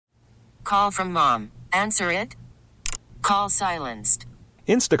Call from mom. Answer it. Call silenced.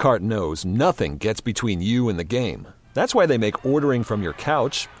 Instacart knows nothing gets between you and the game. That's why they make ordering from your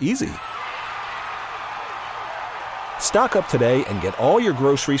couch easy. Stock up today and get all your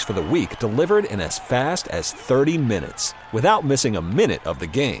groceries for the week delivered in as fast as 30 minutes without missing a minute of the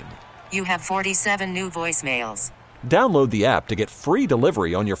game. You have 47 new voicemails. Download the app to get free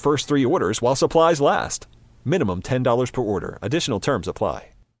delivery on your first 3 orders while supplies last. Minimum $10 per order. Additional terms apply.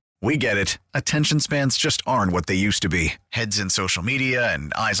 We get it. Attention spans just aren't what they used to be. Heads in social media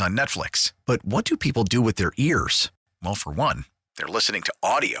and eyes on Netflix. But what do people do with their ears? Well, for one, they're listening to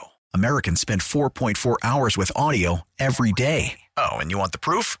audio. Americans spend 4.4 hours with audio every day. Oh, and you want the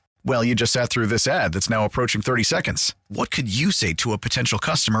proof? Well, you just sat through this ad that's now approaching 30 seconds. What could you say to a potential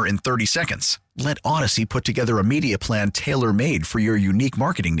customer in 30 seconds? Let Odyssey put together a media plan tailor-made for your unique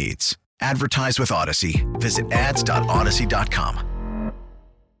marketing needs. Advertise with Odyssey. Visit ads.odyssey.com.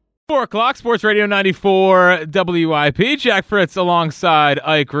 4 o'clock, Sports Radio 94 WIP. Jack Fritz alongside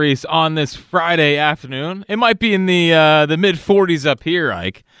Ike Reese on this Friday afternoon. It might be in the mid-40s up here,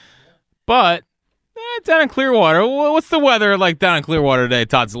 Ike. But down in Clearwater, what's the weather like down in Clearwater today,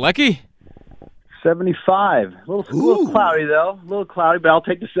 Todd Zolecki? 75. A little cloudy, though. A little cloudy, but I'll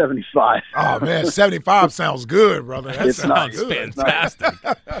take the 75. Oh, man, 75 sounds good, brother. That sounds fantastic.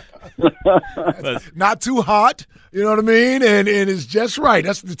 Not too hot, you know what I mean? And it's just right.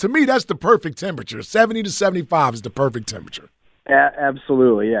 To me, that's the perfect temperature. 70 to 75 is the perfect temperature.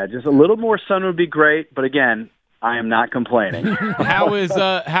 Absolutely, yeah. Just a little more sun would be great, but again, I am not complaining. How is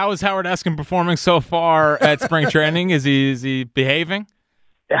Howard Eskin performing so far at spring training? Is he behaving?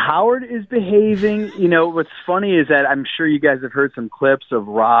 Howard is behaving. You know, what's funny is that I'm sure you guys have heard some clips of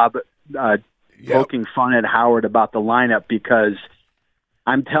Rob poking fun at Howard about the lineup, because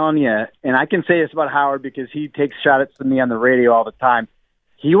I'm telling you, and I can say this about Howard because he takes shots at me on the radio all the time,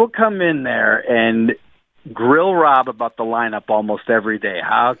 he will come in there and grill Rob about the lineup almost every day.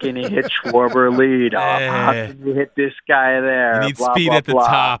 How can he hit Schwarber lead off? How can he hit this guy there? You need blah, speed blah, at the blah.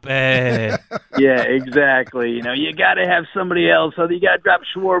 top. Yeah, exactly. You know, you got to have somebody else, so you got to drop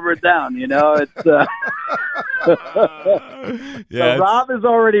Schwarber down. You know, it's so Rob is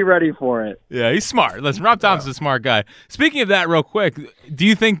already ready for it. Yeah, he's smart. Listen, Rob Thompson's a smart guy. Speaking of that, real quick, do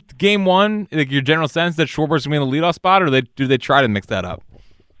you think game one, like your general sense that Schwarber's going to be in the leadoff spot, or do they try to mix that up?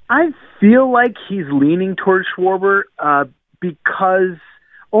 I feel like he's leaning towards Schwarber because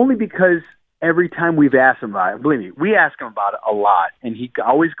every time we've asked him about it, believe me, we ask him about it a lot, and he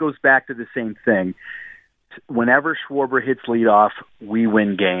always goes back to the same thing. Whenever Schwarber hits leadoff, we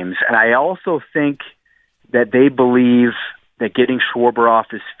win games. And I also think that they believe that getting Schwarber off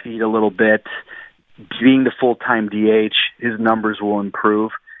his feet a little bit, being the full-time DH, his numbers will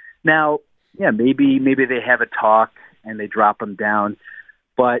improve. Now, yeah, maybe they have a talk and they drop him down.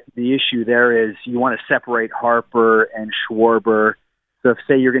 But the issue there is you want to separate Harper and Schwarber. So if,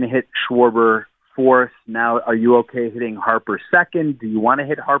 say, you're going to hit Schwarber fourth, now are you okay hitting Harper second? Do you want to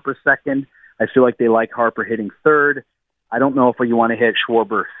hit Harper second? I feel like they like Harper hitting third. I don't know if you want to hit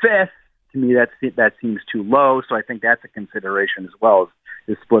Schwarber fifth. To me, that seems too low. So I think that's a consideration as well,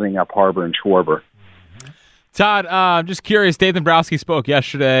 is splitting up Harper and Schwarber. Todd, I'm just curious. Dave Dombrowski spoke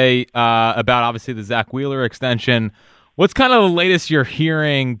yesterday about, obviously, the Zach Wheeler extension. What's kind of the latest you're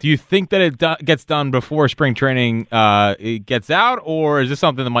hearing? Do you think that it gets done before spring training it gets out, or is this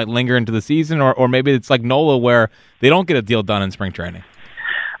something that might linger into the season, or maybe it's like NOLA where they don't get a deal done in spring training?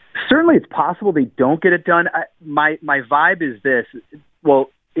 Certainly it's possible they don't get it done. My vibe is this. Well,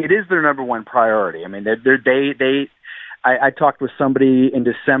 it is their number one priority. I mean, I talked with somebody in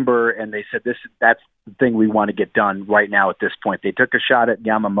December, and they said that's the thing we want to get done right now at this point. They took a shot at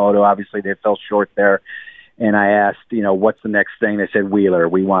Yamamoto. Obviously, they fell short there. And I asked, what's the next thing? They said Wheeler.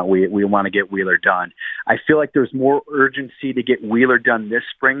 We want to get Wheeler done. I feel like there's more urgency to get Wheeler done this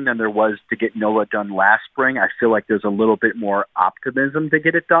spring than there was to get Nola done last spring. I feel like there's a little bit more optimism to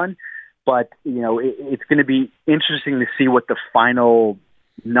get it done. But, it's going to be interesting to see what the final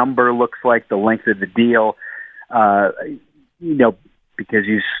number looks like, the length of the deal, because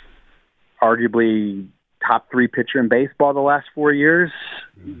he's arguably top 3 pitcher in baseball the last 4 years,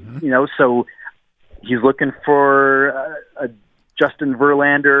 so he's looking for a Justin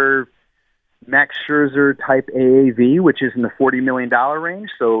Verlander, Max Scherzer type AAV, which is in the $40 million range.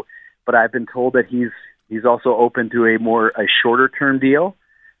 So, but I've been told that he's also open to a shorter term deal.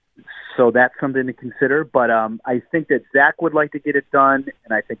 So that's something to consider. But I think that Zach would like to get it done,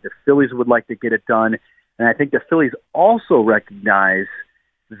 and I think the Phillies would like to get it done. And I think the Phillies also recognize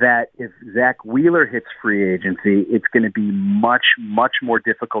that if Zach Wheeler hits free agency, it's going to be much, much more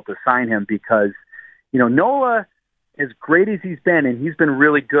difficult to sign him because, Nola, as great as he's been, and he's been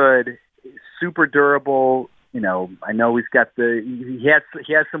really good, super durable. I know he's got he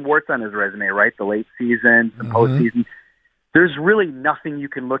has some warts on his resume, right? The late season, some postseason. There's really nothing you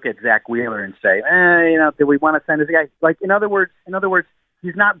can look at Zach Wheeler and say, do we want to send this guy? Like, in other words,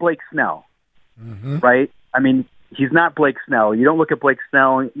 he's not Blake Snell, right? I mean, he's not Blake Snell. You don't look at Blake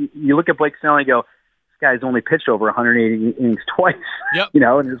Snell. You look at Blake Snell and you go, this guy's only pitched over 180 innings twice,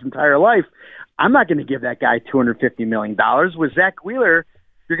 in his entire life. I'm not going to give that guy $250 million. With Zach Wheeler,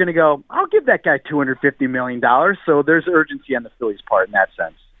 you're going to go, I'll give that guy $250 million. So there's urgency on the Phillies' part in that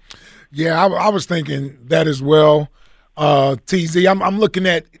sense. Yeah, I was thinking that as well. TZ, I'm looking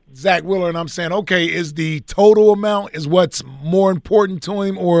at Zach Wheeler and I'm saying, okay, is the total amount is what's more important to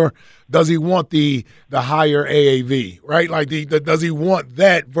him, or does he want the higher AAV, right? Like, does he want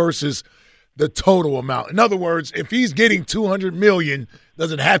that versus the total amount? In other words, if he's getting $200 million,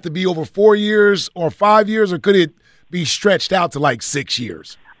 does it have to be over 4 years or 5 years, or could it be stretched out to like 6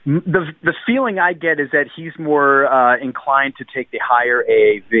 years? The feeling I get is that he's more inclined to take the higher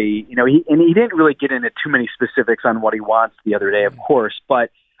AAV. He didn't really get into too many specifics on what he wants the other day, of course, but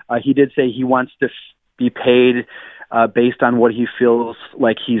he did say he wants to be paid based on what he feels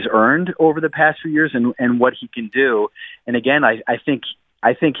like he's earned over the past few years and what he can do. And again, I think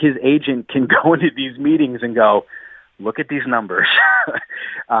his agent can go into these meetings and go, look at these numbers.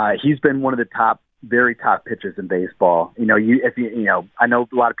 He's been one of the very top pitchers in baseball. I know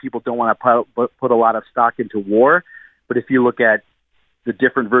a lot of people don't want to put a lot of stock into WAR, but if you look at the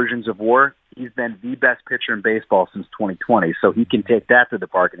different versions of WAR, he's been the best pitcher in baseball since 2020. So he can take that to the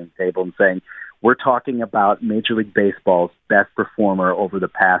bargaining table and saying, we're talking about Major League Baseball's best performer over the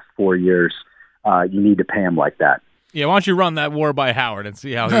past 4 years. You need to pay him like that. Yeah, why don't you run that WAR by Howard and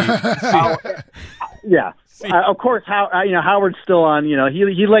see how he... Yeah. Of course, Howard's still on. He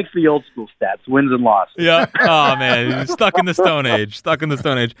likes the old school stats, wins and losses. Yeah. Oh man, he's stuck in the Stone Age.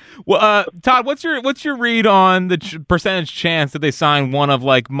 Well, Todd, what's your read on the percentage chance that they sign one of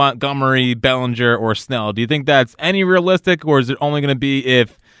like Montgomery, Bellinger, or Snell? Do you think that's any realistic, or is it only going to be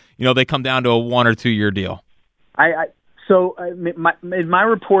if they come down to a 1 or 2 year deal? So in my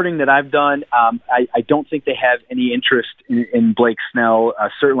reporting that I've done, I don't think they have any interest in Blake Snell,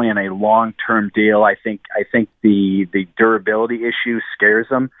 certainly in a long-term deal. I think the durability issue scares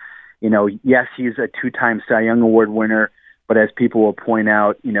them. Yes, he's a 2-time Cy Young Award winner, but as people will point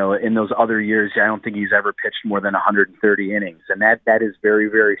out, in those other years, I don't think he's ever pitched more than 130 innings. And that is very,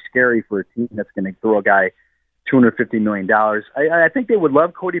 very scary for a team that's going to throw a guy $250 million. I think they would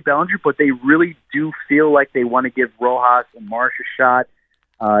love Cody Bellinger, but they really do feel like they want to give Rojas and Marsh a shot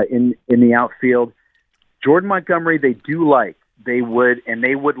in the outfield. Jordan Montgomery, they do like. They would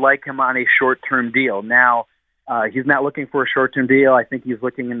like him on a short-term deal. Now, he's not looking for a short-term deal. I think he's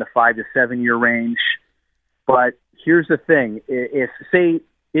looking in the 5 to 7 year range. But here's the thing: if say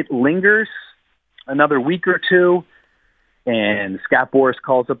it lingers another week or two, and Scott Boras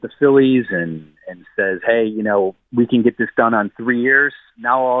calls up the Phillies and says, hey, we can get this done on 3 years.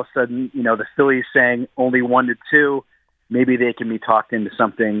 Now all of a sudden, the Phillies saying only 1 to 2, maybe they can be talked into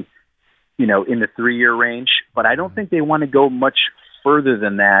something, in the 3 year range. But I don't think they want to go much further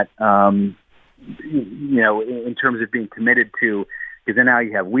than that, in terms of being committed to, because then now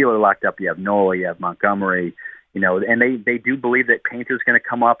you have Wheeler locked up, you have Nola, you have Montgomery, and they do believe that Painter's going to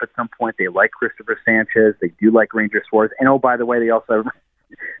come up at some point. They like Christopher Sanchez. They do like Ranger Suarez. And, oh, by the way, they also have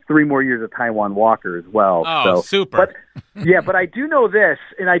 3 more years of Taijuan Walker as well. Oh, super. But I do know this,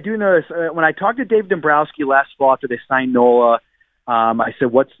 and I do know this. When I talked to Dave Dombrowski last fall after they signed Nola, I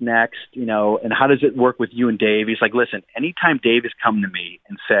said, what's next, and how does it work with you and Dave? He's like, listen, anytime Dave has come to me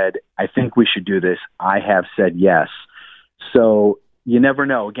and said, I think we should do this, I have said yes. So you never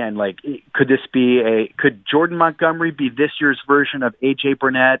know. Again, like, could Jordan Montgomery be this year's version of A.J.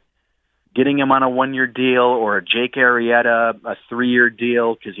 Burnett, getting him on a 1 year deal, or a Jake Arrieta, a 3 year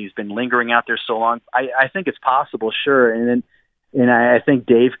deal because he's been lingering out there so long? I think it's possible, sure. And I think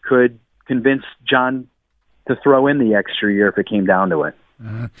Dave could convince John to throw in the extra year if it came down to it.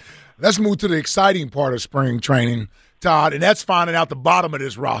 Mm-hmm. Let's move to the exciting part of spring training, Todd, and that's finding out the bottom of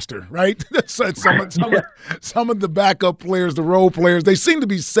this roster, right? Some of the backup players, the role players, they seem to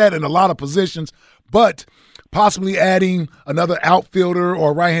be set in a lot of positions, but possibly adding another outfielder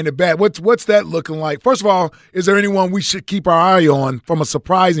or right-handed bat. What's that looking like? First of all, is there anyone we should keep our eye on from a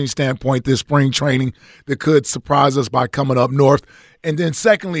surprising standpoint this spring training that could surprise us by coming up north? And then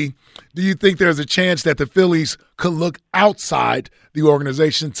secondly, do you think there's a chance that the Phillies could look outside the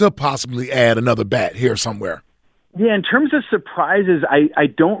organization to possibly add another bat here somewhere? Yeah, in terms of surprises, I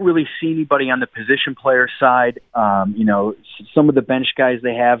don't really see anybody on the position player side. Some of the bench guys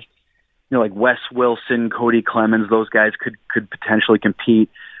they have, like Wes Wilson, Cody Clemens, those guys could potentially compete.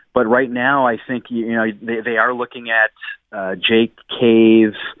 But right now, I think they are looking at Jake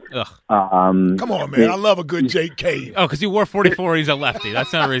Cave. Come on, man! I love a good Jake Cave. Oh, because he wore 44. He's a lefty.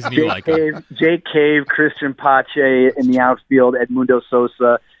 That's not a reason you like him. Jake Cave, Christian Pache in the outfield, Edmundo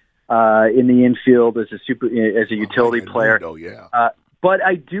Sosa in the infield as a utility player. But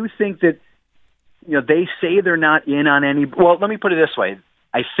I do think that they say they're not in on any. Well, let me put it this way: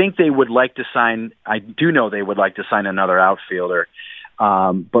 I think they would like to sign. I do know they would like to sign another outfielder.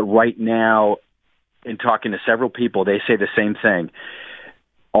 But right now, in talking to several people, they say the same thing.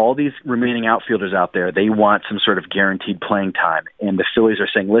 All these remaining outfielders out there, they want some sort of guaranteed playing time. And the Phillies are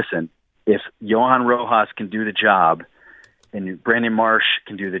saying, listen, if Johan Rojas can do the job and Brandon Marsh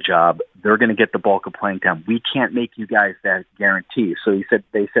can do the job, they're going to get the bulk of playing time. We can't make you guys that guarantee. So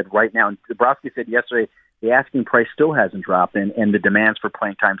they said right now, and Dabrowski said yesterday, the asking price still hasn't dropped and the demands for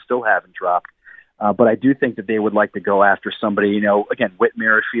playing time still haven't dropped. But I do think that they would like to go after somebody, again, Whit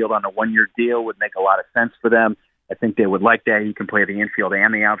Merrifield on a 1-year deal would make a lot of sense for them. I think they would like that. He can play the infield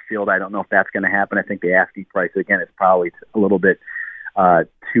and the outfield. I don't know if that's going to happen. I think the asking price, again, is probably a little bit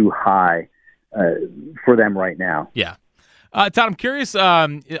too high for them right now. Yeah. Todd, I'm curious.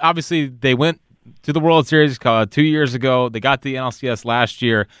 Obviously, they went to the World Series 2 years ago. They got the NLCS last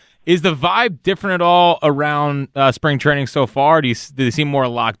year. Is the vibe different at all around spring training so far? Do they seem more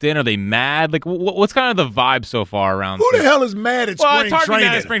locked in? Are they mad? Like, what's kind of the vibe so far around? Who the hell is mad at spring training? Well, it's hard to be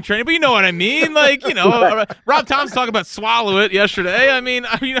mad at spring training, but you know what I mean. Like, Rob Thompson talking about swallow it yesterday. I mean,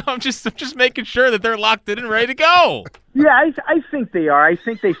 I'm just making sure that they're locked in and ready to go. Yeah, I think they are. I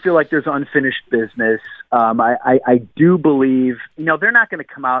think they feel like there's unfinished business. I do believe, they're not going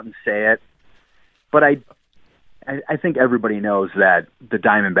to come out and say it, but I think everybody knows that the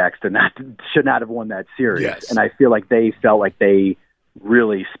Diamondbacks should not have won that series. Yes. And I feel like they felt like they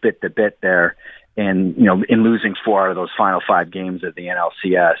really spit the bit there in losing 4 out of those final 5 games of the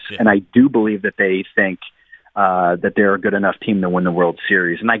NLCS. Yeah. And I do believe that they think that they're a good enough team to win the World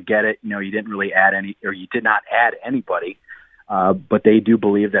Series. And I get it. You didn't really add you did not add anybody. But they do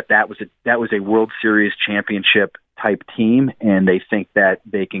believe that was a World Series championship type team, and they think that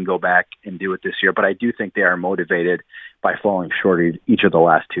they can go back and do it this year. But I do think they are motivated by falling short each of the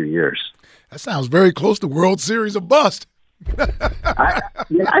last 2 years. That sounds very close to World Series or bust. I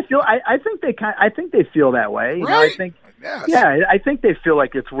think they feel that way. Right? I think they feel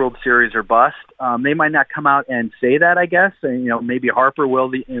like it's World Series or bust. They might not come out and say that, I guess. And, maybe Harper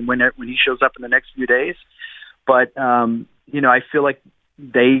will when he shows up in the next few days. But I feel like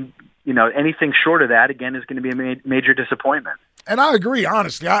they. Anything short of that, again, is going to be a major disappointment. And I agree,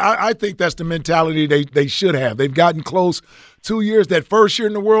 honestly. I think that's the mentality they should have. They've gotten close 2 years. That first year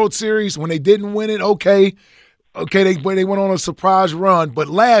in the World Series, when they didn't win it, okay, they went on a surprise run. But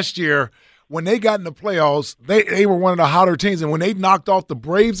last year, when they got in the playoffs, they were one of the hotter teams. And when they knocked off the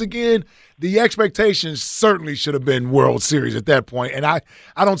Braves again, the expectations certainly should have been World Series at that point. And I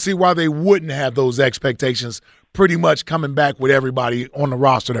don't see why they wouldn't have those expectations pretty much coming back with everybody on the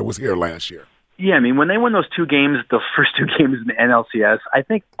roster that was here last year. Yeah, I mean, when they won those 2 games, the first 2 games in the NLCS, I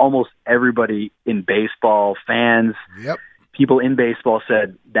think almost everybody in baseball, fans, people in baseball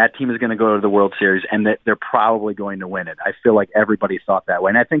said that team is going to go to the World Series and that they're probably going to win it. I feel like everybody thought that way.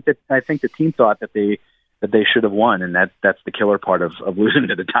 And I think the team thought that they should have won, and that's the killer part of losing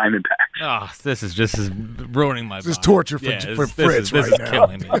to the Diamondbacks. Oh, this is ruining my. This is torture for Fritz right now. This is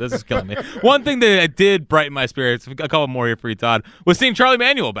killing me. This is killing me. One thing that did brighten my spirits, a couple more here for you, Todd, was seeing Charlie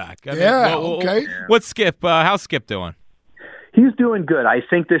Manuel back. Okay. What's Skip? How's Skip doing? He's doing good. I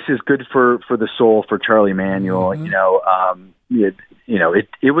think this is good for the soul for Charlie Manuel. Mm-hmm.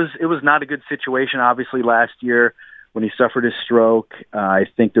 It was not a good situation, obviously, last year when he suffered his stroke. I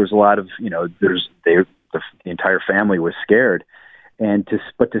think there was a lot of the entire family was scared,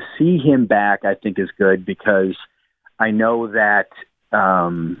 but to see him back, I think is good because I know that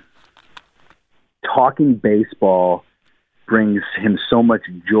talking baseball brings him so much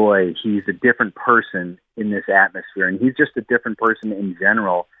joy. He's a different person in this atmosphere, and he's just a different person in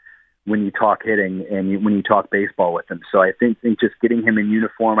general when you talk hitting and when you talk baseball with him. So I think just getting him in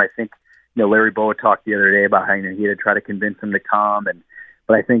uniform, I think Larry Bowa talked the other day about how he had to try to convince him to come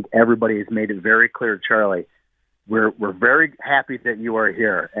but I think everybody has made it very clear, Charlie, we're very happy that you are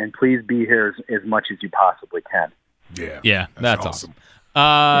here, and please be here as much as you possibly can. Yeah, that's awesome.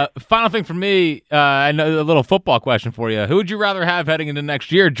 Final thing for me, I know a little football question for you. Who would you rather have heading into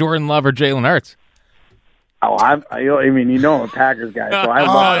next year, Jordan Love or Jalen Hurts? Oh, I'm a Packers guy, so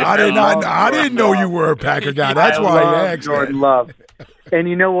I didn't know you were a Packer guy. That's why I asked. Jordan Love. And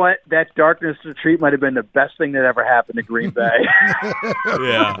you know what? That darkness retreat might have been the best thing that ever happened to Green Bay.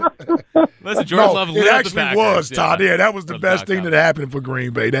 Yeah. Listen, Jordan Love it lit up the actually Packers. was, Todd. Yeah, that was the For best thing backup. that happened for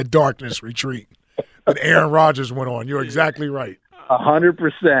Green Bay, that darkness retreat that Aaron Rodgers went on. You're exactly right. 100%.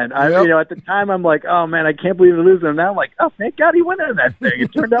 Yep. At the time, I'm like, oh, man, I can't believe they're losing. And now I'm like, oh, thank God he went in that thing.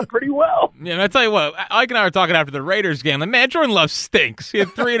 It turned out pretty well. Yeah, and I tell you what, Ike and I were talking after the Raiders game. Like, man, Jordan Love stinks. He had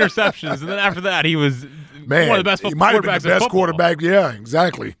 3 interceptions, and then after that, he was Man, one of the best he might have been quarterbacks the in best football. quarterback. Yeah,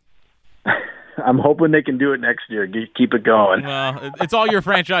 exactly. I'm hoping they can do it next year. Keep it going. Well, it's all your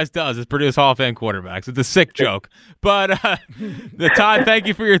franchise does is produce Hall of Fame quarterbacks. It's a sick joke. But Todd, thank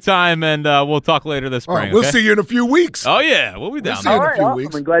you for your time, and we'll talk later this All spring. right, we'll okay? see you in a few weeks. Oh, yeah. We'll be down see there. you All in a right, few awesome.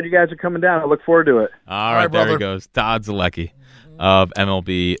 weeks. I'm glad you guys are coming down. I look forward to it. All right, there brother. he goes. Todd Zolecki of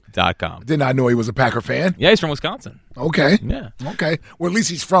MLB.com. Did not know he was a Packer fan. Yeah, he's from Wisconsin. Okay. Yeah. Okay. Well, at least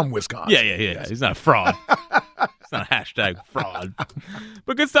he's from Wisconsin. Yeah. He's not a fraud. It's not a hashtag fraud.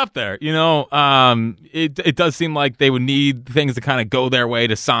 But good stuff there. You know, it does seem like they would need things to kind of go their way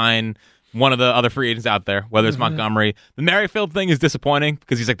to sign one of the other free agents out there, whether it's Montgomery. The Merrifield thing is disappointing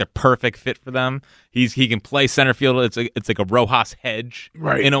because he's like the perfect fit for them. He can play center field. It's like a Rojas hedge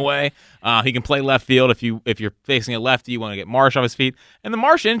in a way. He can play left field if you're facing a lefty, you want to get Marsh off his feet. And the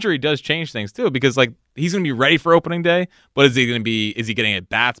Marsh injury does change things too because like he's going to be ready for opening day, but is he getting at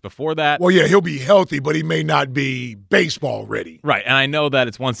bats before that? Well, yeah, he'll be healthy, but he may not be baseball ready. Right, and I know that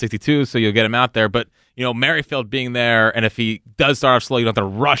it's 162, so you'll get him out there. But, you know, Merrifield being there, and if he does start off slow, you don't have to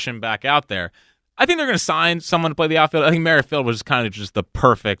rush him back out there. I think they're going to sign someone to play the outfield. I think Merrifield was kind of just the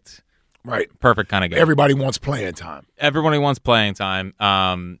perfect kind of guy. Everybody wants playing time. Everybody wants playing time,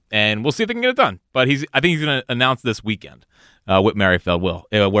 and we'll see if they can get it done. But I think he's going to announce this weekend. Whit Merrifield will,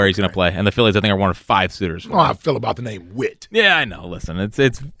 where he's going to play. And the Phillies, I think, are one of 5 suitors for Oh, I him. feel about the name Whit. Yeah, I know. Listen, it's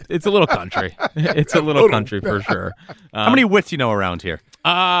a little country. It's a little country for sure. How many Wits you know around here?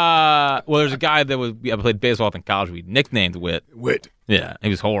 Well, there's a guy that I played baseball in college. We nicknamed Whit. Whit. Yeah, he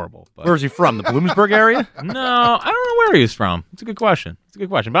was horrible. But Where's he from? The Bloomsburg area? no, I don't know where he was from. It's a good question. But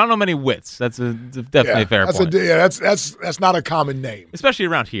I don't know many Wits. That's definitely a fair point. That's not a common name. Especially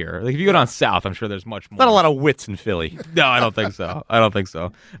around here. Like if you go down south, I'm sure there's much more. Not a lot of Wits in Philly. No, I don't think so.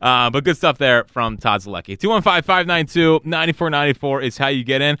 But good stuff there from Todd Zolecki. 215-592-9494 is how you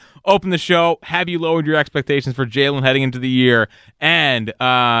get in. Open the show. Have you lowered your expectations for Jalen heading into the year? And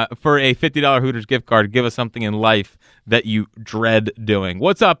for a $50 Hooters gift card, give us something in life that you dread doing.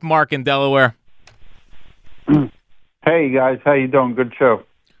 What's up, Mark in Delaware? Hey, guys. How you doing? Good show.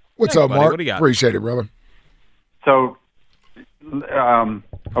 What's Thanks, up, buddy. Mark? What do you got? Appreciate it, brother. So I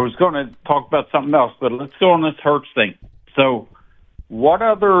was going to talk about something else, but let's go on this Hurts thing. So what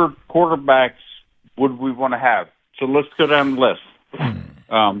other quarterbacks would we want to have? So let's go down the list.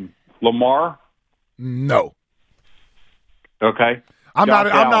 Lamar? No. Okay. I'm Josh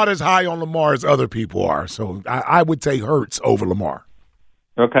Allen. not as high on Lamar as other people are, so I would take Hurts over Lamar.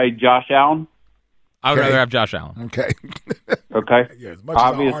 Okay. Josh Allen? I would Okay. rather have Josh Allen. Okay. Okay. Yeah, as much as I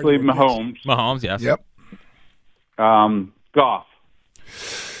Obviously, argue against- Mahomes. Mahomes, yes. Yep. Goff.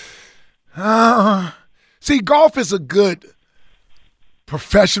 See, Goff is a good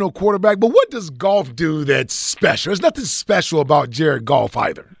professional quarterback, but what does Goff do that's special? There's nothing special about Jared Goff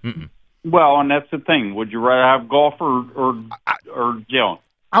either. Well, and that's the thing. Would you rather have Goff or Jalen?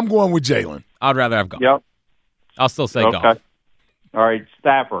 I'm going with Jalen. I'd rather have Goff. Yep. I'll still say Okay. Goff. All right.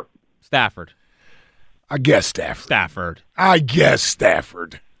 Stafford. Stafford. I guess Stafford. I guess.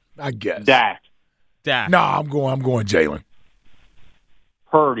 Dak. No, I'm going Jalen.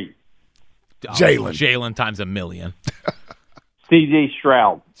 Purdy. Jalen times a million. C.J.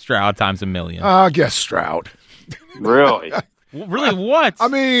 Stroud. Stroud times a million. I guess Stroud. Really? Really, what? I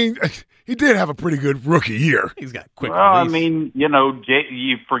mean, he did have a pretty good rookie year. He's got quick Well, I release. mean,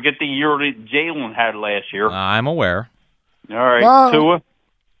 you forget the year that Jalen had last year. I'm aware. All right, Tua.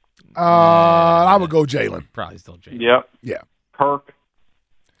 I would go Jalen. Probably still Jalen. Yep. Yeah. Kirk.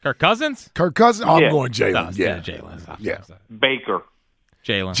 Kirk Cousins? Kirk Cousins. I'm Yeah. going Jalen. No, Yeah. Jalen. Yeah. Baker.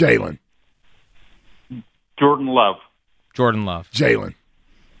 Jalen. Jalen. Jordan Love. Jordan Love. Jalen.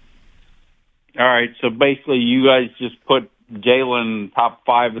 All right, so basically you guys just put Jalen top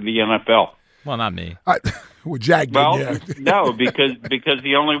 5 of the NFL. Well, not me. Well, Jack did, Well, yeah. no, because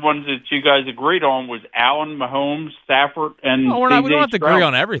the only ones that you guys agreed on was Allen, Mahomes, Stafford, and No, we don't have to Stroud. agree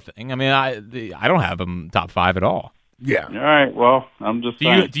on everything. I mean, I don't have him top 5 at all. Yeah. All right, well, I'm just Do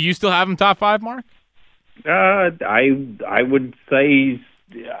saying. you still have him top 5, Mark? I would say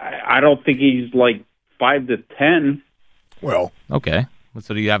I don't think he's like 5 to 10. Well, Okay.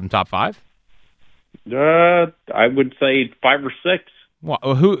 So do you have him top 5? I would say 5 or 6. Well,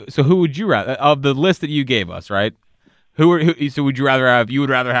 who would you rather of the list that you gave us? Right? So would you rather have? You would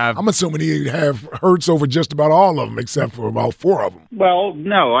rather have? I'm assuming he'd have Hurts over just about all of them, except for about 4 of them. Well,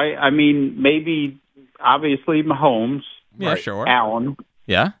 no, I mean maybe obviously Mahomes. Yeah, right? sure. Allen.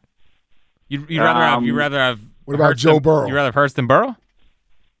 Yeah. You'd rather have. What about Hurts Joe than, Burrow? You rather have Hurts than Burrow?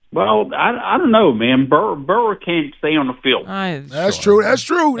 Well, I don't know, man. Burrow can't stay on the field. That's true. That's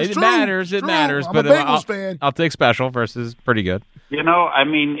true. It matters. It matters. I'm but a Bengals fan. I'll take special versus pretty good. You know, I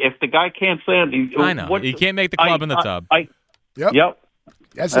mean, if the guy can't stay on, I know. You can't make the club in the tub. Yep.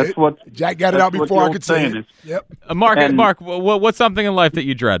 That's it. What Jack got it out before I could say it. Yep. Mark, what's something in life that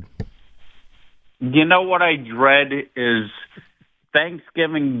you dread? You know what I dread is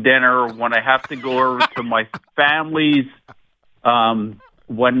Thanksgiving dinner when I have to go over to my family's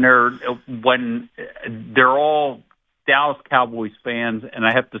when they're all Dallas Cowboys fans, and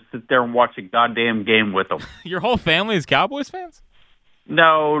I have to sit there and watch a goddamn game with them. Your whole family is Cowboys fans?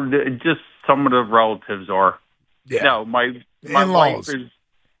 No, just some of the relatives are. Yeah. No, my in-laws. wife is.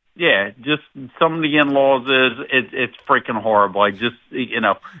 Yeah, just some of the in-laws it's freaking horrible. I just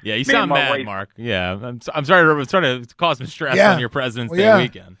Yeah, you sound mad, wife, Mark. Yeah, I'm sorry to cause some stress on your President's Day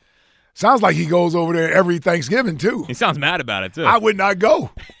weekend. Sounds like he goes over there every Thanksgiving, too. He sounds mad about it, too. I would not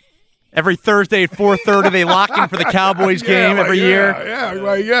go. Every Thursday at 4:30, they lock in for the Cowboys game every year.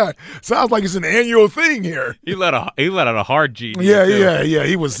 Yeah. Sounds like it's an annual thing here. He let out a hard G. Yeah.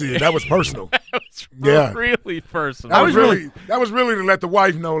 He was. That was personal. That was really personal. That was really to let the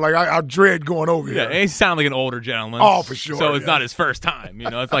wife know, like I dread going over here. Yeah, and he sounded like an older gentleman. Oh, for sure. So it's not his first time.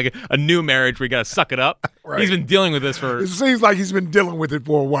 It's like a new marriage where you got to suck it up. Right. He's been dealing with this for. It seems like he's been dealing with it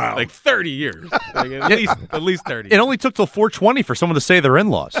for a while, like 30 years, at least 30. It only took till 4:20 for someone to say they're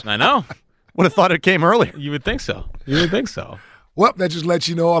in-laws. I know. Would have thought it came earlier. You would think so. Well, that just lets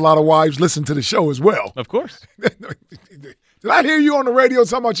you know a lot of wives listen to the show as well. Of course. Did I hear you on the radio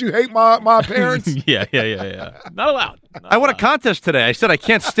talking about you hate my parents? Yeah. Not allowed. I won a contest today. I said I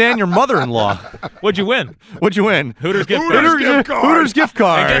can't stand your mother-in-law. What'd you win? Hooters gift card. Hooters gift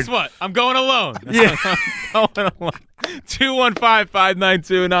card. And guess what? I'm going alone. Yeah. I'm going alone.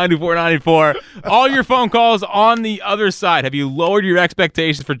 215-592-9494. All your phone calls on the other side. Have you lowered your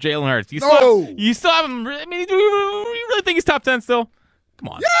expectations for Jalen Hurts? You still haven't. I mean, do you really think he's top 10 still? Come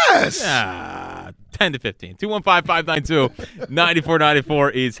on. Yes. 10 to 15.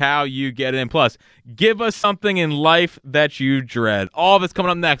 215-592-9494 is how you get in. Plus, give us something in life that you dread. All of it's coming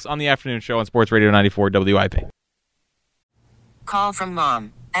up next on the afternoon show on Sports Radio 94 WIP. Call from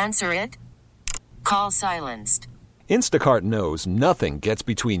mom. Answer it. Call silenced. Instacart knows nothing gets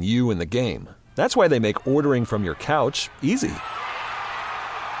between you and the game. That's why they make ordering from your couch easy.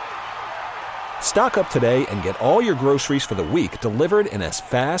 Stock up today and get all your groceries for the week delivered in as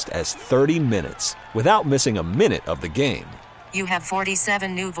fast as 30 minutes without missing a minute of the game. You have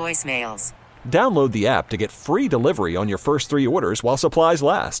 47 new voicemails. Download the app to get free delivery on your first 3 orders while supplies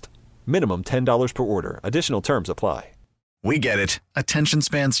last. Minimum $10 per order. Additional terms apply. We get it. Attention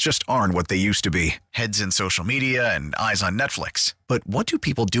spans just aren't what they used to be. Heads in social media and eyes on Netflix. But what do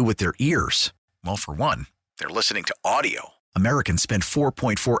people do with their ears? Well, for one, they're listening to audio. Americans spend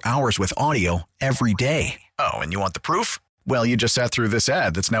 4.4 hours with audio every day. Oh, and you want the proof? Well, you just sat through this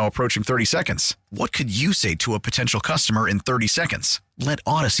ad that's now approaching 30 seconds. What could you say to a potential customer in 30 seconds? Let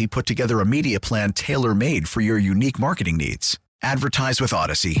Odyssey put together a media plan tailor-made for your unique marketing needs. Advertise with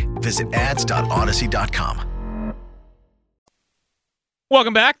Odyssey. Visit ads.odyssey.com.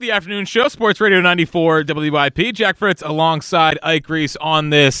 Welcome back. The afternoon show, Sports Radio 94 WIP. Jack Fritz alongside Ike Reese on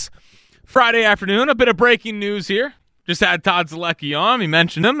this Friday afternoon. A bit of breaking news here. Just had Todd Zolecki on. We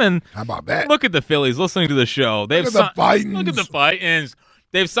mentioned him. And how about that? Look at the Phillies listening to the show. Look at the Fightins.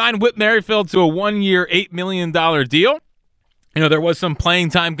 They've signed Whit Merrifield to a 1-year, $8 million deal. There was some playing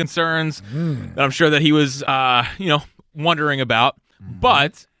time concerns that I'm sure that he was, wondering about.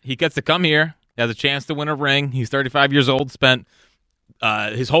 But he gets to come here. He has a chance to win a ring. He's 35 years old, spent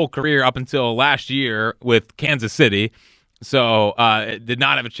his whole career up until last year with Kansas City. So did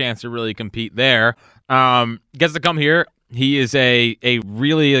not have a chance to really compete there. Gets to come here. He is a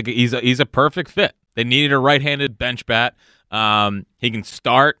really he's a perfect fit. They needed a right-handed bench bat. He can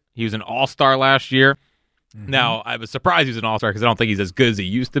start. He was an all-star last year. Mm-hmm. Now I was surprised he was an all-star because I don't think he's as good as he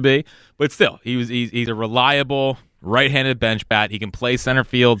used to be. But still, he's a reliable right-handed bench bat. He can play center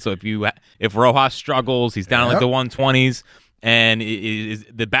field. So if Rojas struggles, he's down like the 120s. And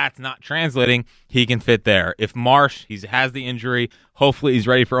the bat's not translating, he can fit there. If Marsh, he has the injury, hopefully he's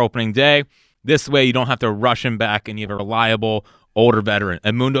ready for opening day. This way you don't have to rush him back and you have a reliable older veteran.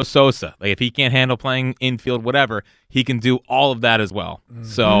 Edmundo Sosa, if he can't handle playing infield, whatever, he can do all of that as well. Mm-hmm.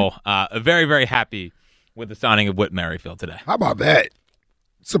 So very, very happy with the signing of Whit Merrifield today. How about that?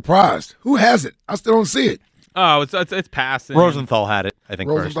 Surprised. Who has it? I still don't see it. Oh, it's passing. Rosenthal had it, I think,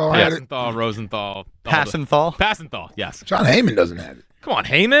 Rosenthal first. had it. Rosenthal. Passenthal? Yes. John Heyman doesn't have it. Come on,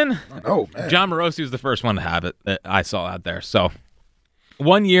 Heyman. Oh, man. John Morosi was the first one to have it that I saw out there. So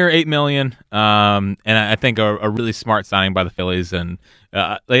 1 year, $8 million, and I think a really smart signing by the Phillies. And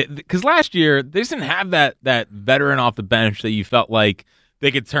because last year they just didn't have that veteran off the bench that you felt like they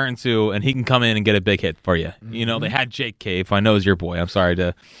could turn to, and he can come in and get a big hit for you. Mm-hmm. You know, they had Jake Cave, who I know is your boy. I'm sorry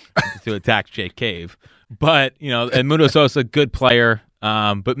to attack Jake Cave, but and Mundo Sosa, good player,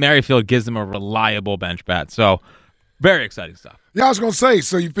 but Merrifield gives them a reliable bench bat. So very exciting stuff. Yeah, I was going to say,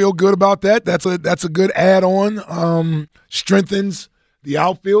 so you feel good about that? That's a good add-on. Strengthens the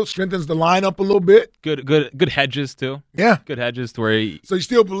outfield, strengthens the lineup a little bit. Good hedges too. Yeah, good hedges to where. So you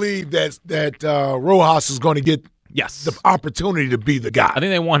still believe that Rojas is going to get the opportunity to be the guy? I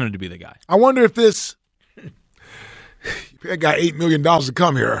think they want him to be the guy. I wonder if that got $8 million to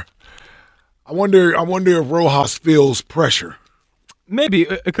come here. I wonder if Rojas feels pressure. Maybe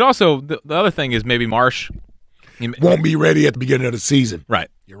it could also. The other thing is maybe Marsh won't be ready at the beginning of the season. Right.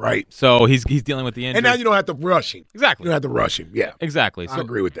 You're right. So he's dealing with the injury. And now you don't have to rush him. Exactly. You don't have to rush him. Yeah. Exactly. So I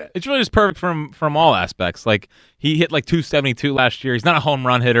agree with that. It's really just perfect from all aspects. Like he hit like 272 last year. He's not a home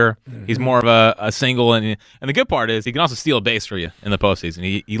run hitter. Mm-hmm. He's more of a single. And the good part is he can also steal a base for you in the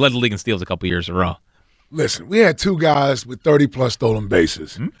postseason. He led the league in steals a couple years in a row. Listen, we had two guys with 30-plus stolen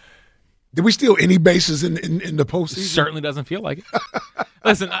bases. Mm-hmm. Did we steal any bases in the postseason? It certainly doesn't feel like it.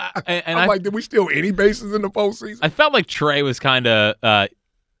 Listen, did we steal any bases in the postseason? I felt like Trey was kind of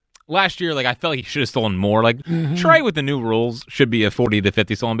last year. Like I felt like he should have stolen more. Like Trey with the new rules should be a 40 to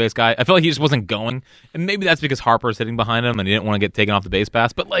 50 stolen base guy. I felt like he just wasn't going, and maybe that's because Harper's hitting behind him and he didn't want to get taken off the base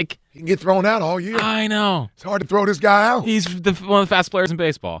pass. But like he can get thrown out all year. I know it's hard to throw this guy out. He's one of the fastest players in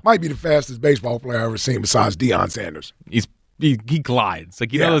baseball. Might be the fastest baseball player I've ever seen besides Deion Sanders. He glides.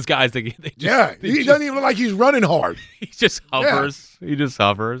 Like, you know those guys that he doesn't even look like he's running hard. He just hovers. Yeah. He just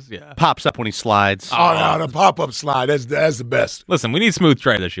hovers. Yeah. Pops up when he slides. Oh, no, the pop-up slide. That's the best. Listen, we need smooth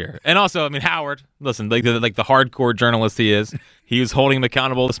Trey this year. And also, I mean, Howard, listen, like the hardcore journalist he is, he was holding him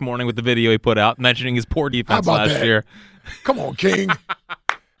accountable this morning with the video he put out, mentioning his poor defense last year. Come on, King.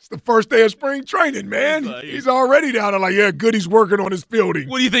 The first day of spring training, man. He's already down there good, he's working on his fielding.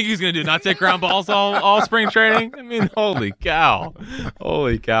 What do you think he's going to do, not take ground balls all spring training? I mean, holy cow.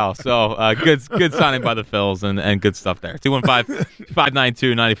 So good signing by the Phils and good stuff there.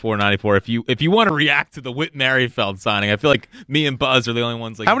 215-592-9494. If you want to react to the Whit Merrifield signing, I feel like me and Buzz are the only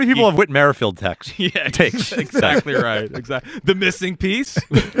ones. Like, how many people have Whit Merrifield text? Yeah, exactly right. Exactly. The missing piece.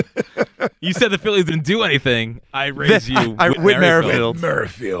 You said the Phillies didn't do anything. I raise you Whit Merrifield.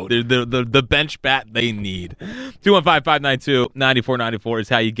 The bench bat they need. 215-592-9494 is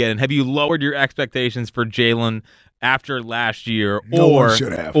how you get in. Have you lowered your expectations for Jalen after last year? Or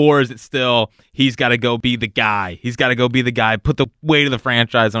is it still he's got to go be the guy? He's got to go be the guy, put the weight of the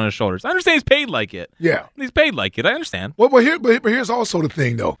franchise on his shoulders. I understand he's paid like it. Yeah. He's paid like it. I understand. Well, but here's also the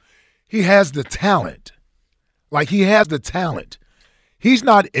thing, though. He has the talent. He's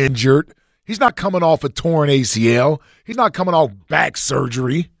not injured. He's not coming off a torn ACL. He's not coming off back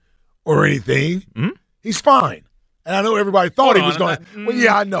surgery or anything. Mm-hmm. He's fine. And I know everybody thought he was going to. Well,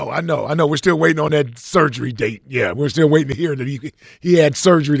 yeah, I know. We're still waiting on that surgery date. Yeah, we're still waiting to hear that he had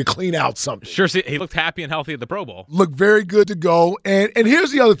surgery to clean out something. Sure, see, he looked happy and healthy at the Pro Bowl. Looked very good to go. And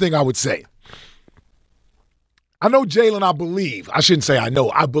here's the other thing I would say. I know Jalen, I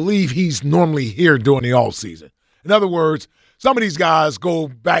believe he's normally here during the offseason. In other words, some of these guys go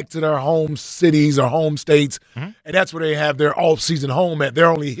back to their home cities or home states, and that's where they have their off-season home at. They're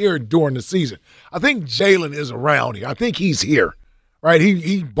only here during the season. I think Jalen is around here. I think he's here, right?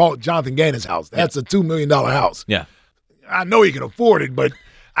 He bought Jonathan Gannon's house. That's a $2 million house. Yeah. I know he can afford it, but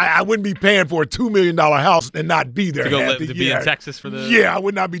I wouldn't be paying for a $2 million house and not be there. To be in Texas for the... Yeah, I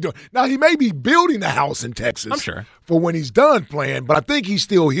would not be doing... Now, he may be building the house in Texas. I'm sure. For when he's done playing, but I think he's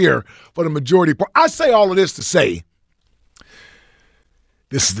still here for the majority part. I say all of this to say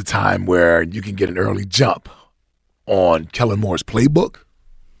this is the time where you can get an early jump on Kellen Moore's playbook,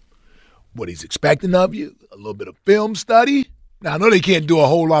 what he's expecting of you, a little bit of film study. Now, I know they can't do a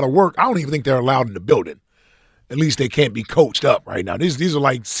whole lot of work. I don't even think they're allowed in the building. At least they can't be coached up right now. These are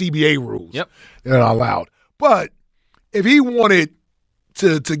like CBA rules. Yep. They're not allowed. But if he wanted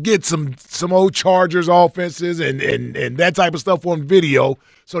to get some old Chargers offenses and that type of stuff on video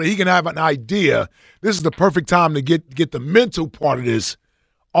so that he can have an idea, this is the perfect time to get the mental part of this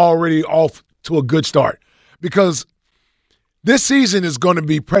already off to a good start. Because this season is going to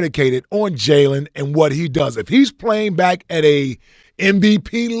be predicated on Jalen and what he does. If he's playing back at a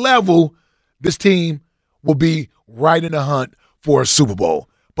MVP level, this team will be right in the hunt for a Super Bowl.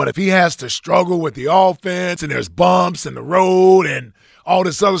 But if he has to struggle with the offense and there's bumps in the road and all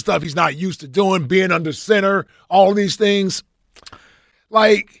this other stuff he's not used to doing, being under center, all these things,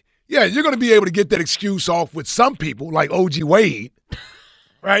 like, yeah, you're going to be able to get that excuse off with some people, like O.G. Wade,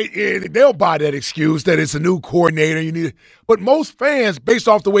 right? They'll buy that excuse that it's a new coordinator. You need, but most fans, based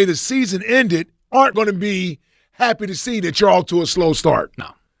off the way the season ended, aren't going to be happy to see that you're all to a slow start. No.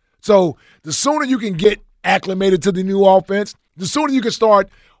 So the sooner you can get acclimated to the new offense, the sooner you can start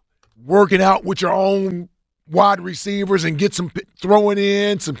working out with your own wide receivers and get some throwing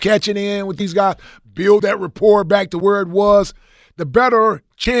in, some catching in with these guys, build that rapport back to where it was, the better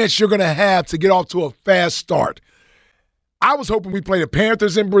chance you're going to have to get off to a fast start. I was hoping we play the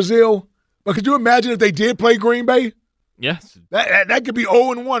Panthers in Brazil, but could you imagine if they did play Green Bay? Yes. That could be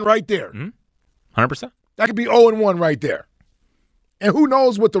 0-1 right there. 100%. That could be 0-1 right there. And who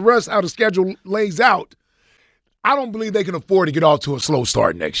knows what the rest, how the schedule lays out. I don't believe they can afford to get off to a slow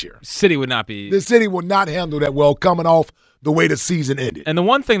start next year. City would not be. The city will not handle that well coming off the way the season ended. And the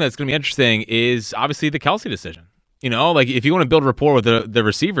one thing that's going to be interesting is obviously the Kelsey decision. You know, like if you want to build rapport with the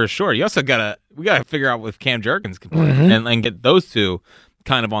receivers, sure. You also we gotta figure out with Cam Jurgens can play and get those two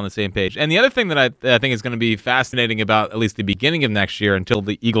kind of on the same page. And the other thing that I think is going to be fascinating about at least the beginning of next year until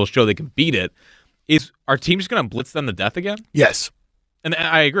the Eagles show they can beat it is our team just going to blitz them to death again? Yes. And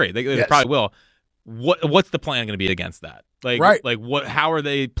I agree. They probably will. What's the plan going to be against that? Like what? How are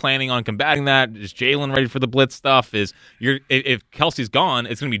they planning on combating that? Is Jalen ready for the blitz stuff? If Kelsey's gone,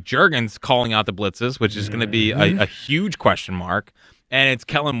 it's going to be Jurgens calling out the blitzes, which is going to be a huge question mark. And it's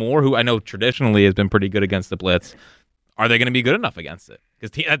Kellen Moore, who I know traditionally has been pretty good against the blitz. Are they going to be good enough against it?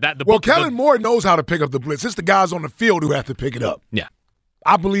 Kellen Moore knows how to pick up the blitz. It's the guys on the field who have to pick it up. Yeah.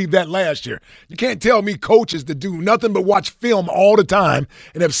 I believe that last year. You can't tell me coaches that do nothing but watch film all the time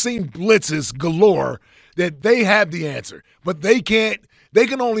and have seen blitzes galore that they have the answer. But they can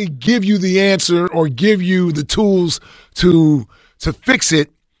only give you the answer or give you the tools to fix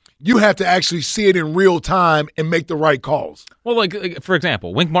it. You have to actually see it in real time and make the right calls. Well, like for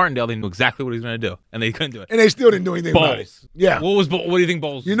example, Wink Martindale, they knew exactly what he was going to do, and they couldn't do it. And they still didn't do anything about it. Yeah. What do you think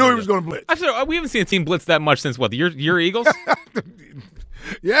Bowles? You knew he was going to blitz. Actually, we haven't seen a team blitz that much since what? Your Eagles?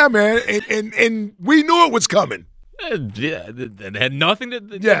 Yeah, man, and we knew it was coming. Yeah, they had nothing to.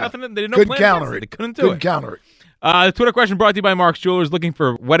 They didn't couldn't counter it. They couldn't do it. Counter it. The Twitter question brought to you by Mark's Jewelers. Looking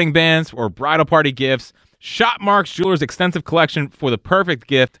for wedding bands or bridal party gifts? Shop Mark's Jewelers' extensive collection for the perfect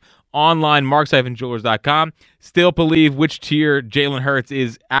gift. Online, marks-jewelers.com. Still believe which tier Jalen Hurts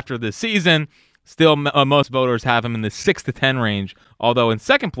is after the season. Still, most voters have him in the 6 to 10 range, although in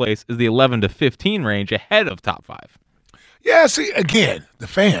second place is the 11 to 15 range, ahead of top 5. Yeah, see, again, the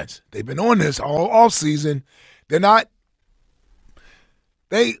fans, they've been on this all offseason. They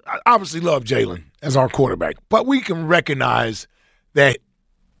obviously love Jalen as our quarterback, but we can recognize that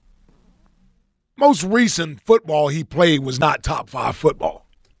most recent football he played was not top 5 football.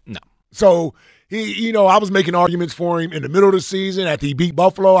 No. So, I was making arguments for him in the middle of the season after he beat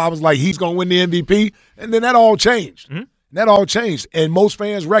Buffalo. I was like, he's going to win the MVP. And then that all changed. Mm-hmm. That all changed. And most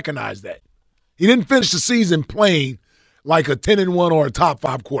fans recognize that. He didn't finish the season playing like a 10-1 or a top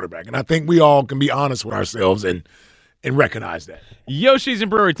 5 quarterback. And I think we all can be honest with ourselves and recognize that. Yoshi's in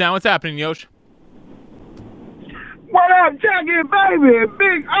Brewery Town. What's happening, Yosh? What up, Jackie, baby?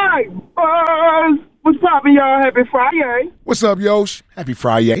 Big Ike, Buzz. What's poppin', y'all? Happy Friday. What's up, Yosh? Happy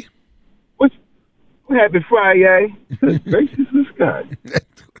Friday. Happy Friday. Gracious is God.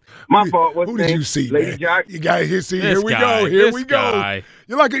 My fault. Who did you see, Lady man? Jack? You got here. See, here we guy, go. Here we guy.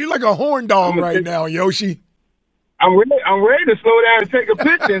 go. You're like a horn dog right now, Yoshi. I'm ready to slow down and take a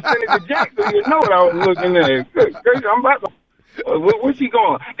picture and send it to Jack so you know what I was looking at. Gracious, I'm about to. Where's she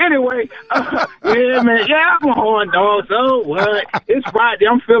going? Anyway, yeah, man. Yeah, I'm a horn dog. So what? It's Friday.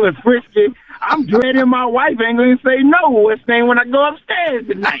 I'm feeling frisky. I'm dreading my wife ain't going to say no. What's name when I go upstairs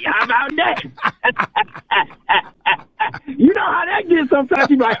tonight? How about that? You know how that gets sometimes.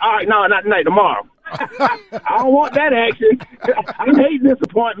 You be like, all right, no, not tonight, tomorrow. I don't want that action. I hate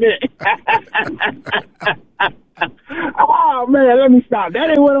disappointment. Oh, man, let me stop. That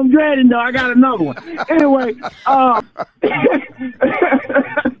ain't what I'm dreading, though. I got another one. Anyway, stop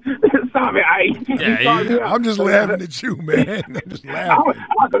it, Ike. I'm just laughing at you, man. I'm just laughing.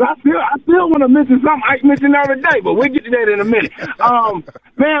 I still want to mention something Ike mentioned the other day, but we'll get to that in a minute.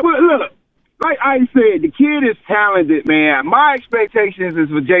 Man, look, like Ike said, the kid is talented, man. My expectations is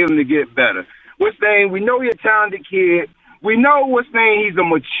for Jalen to get better. What's name? We know he's a talented kid. We know what's name, he's a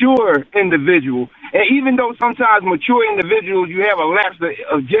mature individual. And even though sometimes mature individuals, you have a lapse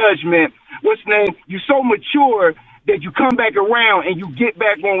of judgment, what's name, you're so mature that you come back around and you get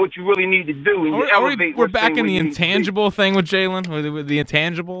back on what you really need to do and you elevate. We're back in the intangible thing with Jalen, with the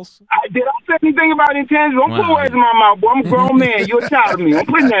intangibles. Did I say anything about intangible? Don't put words in my mouth, boy. I'm a grown man. You're a child of me. I'm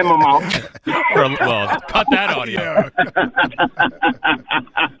putting that in my mouth. Well, cut that audio.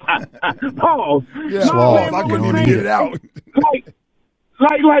 Pause. Yeah, I couldn't even get it out.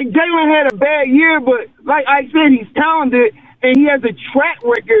 Like Jalen had a bad year, but like I said, he's talented and he has a track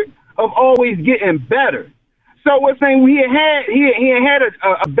record of always getting better. So we're saying he had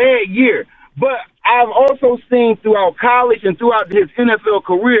a bad year, but I've also seen throughout college and throughout his NFL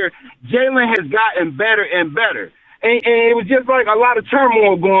career, Jalen has gotten better and better. And it was just like a lot of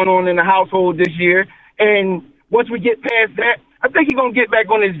turmoil going on in the household this year. And once we get past that, I think he's gonna get back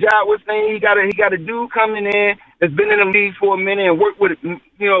on his job. We're saying he got a dude coming in that's been in the league for a minute and worked with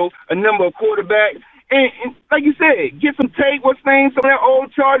a number of quarterbacks. And like you said, get some tape. What's saying some of that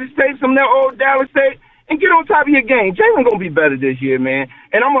old Chargers tape, some of that old Dallas tape, and get on top of your game. Jalen gonna be better this year, man.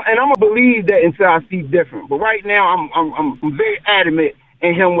 And I'm gonna believe that until I see different. But right now, I'm very adamant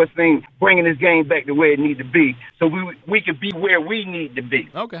in him with things bringing his game back to where it needs to be, so we can be where we need to be.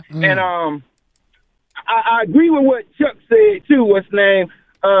 Okay. And I agree with what Chuck said too. What's name?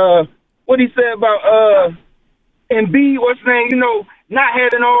 What he said about Embiid. What's name? Not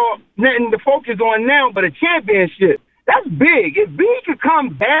having nothing to focus on now, but a championship. That's big. If B could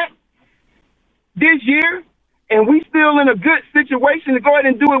come back this year, and we still in a good situation to go ahead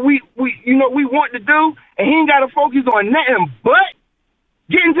and do what we want to do, and he ain't got to focus on nothing but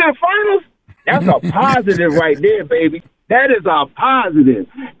getting to the finals. That's a positive right there, baby. That is a positive.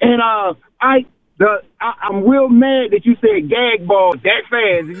 And I'm real mad that you said gag ball that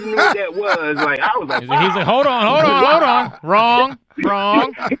fast. You knew what that was. Like I was like, he's like, hold on. Wrong.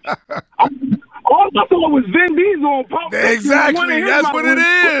 All I thought was Vin Diesel on Pulp Fiction. Exactly. That's what it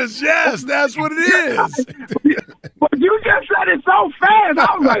is. Yes, that's what it is. But you just said it so fast.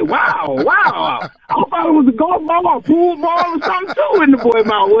 I was like, wow. I thought it was a golf ball or a pool ball or something too in the boy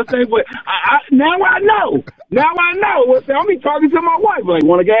mouth. But now I know. I'll be talking to my wife. Like,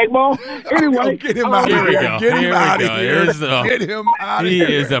 want a gag ball? Anyway. Get him out of here. Get him out of here. Get him out of here.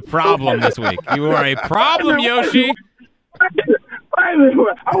 He is a problem this week. You are a problem, Yoshi. I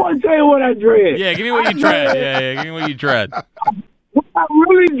want to tell you what I dread. Yeah, give me what you dread. Yeah, give me what you dread. What I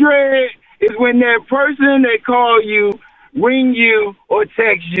really dread is when that person that call you, ring you, or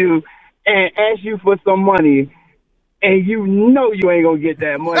text you and ask you for some money, and you know you ain't going to get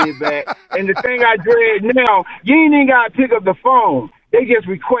that money back. And the thing I dread now, you ain't even got to pick up the phone. They just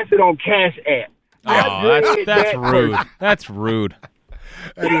request it on Cash App. Oh, that's rude. That's rude.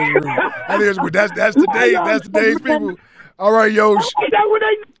 That is rude. That's today's people. All right, Yosh.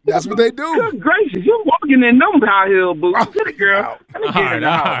 That's what they do. Good gracious, you're walking in them high heel boots. Get it, girl. Let me get it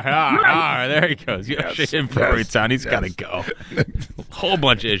out. All right, there he goes. Yoshi in Prairie Town. He's got to go. Whole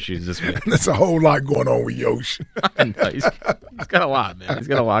bunch of issues this week. There's a whole lot going on with Yosh. He's got a lot, man. He's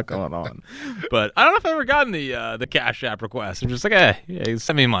got a lot going on. But I don't know if I've ever gotten the Cash App request. I'm just like,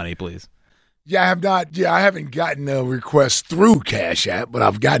 send me money, please. Yeah, I have not. Yeah, I haven't gotten a request through Cash App, but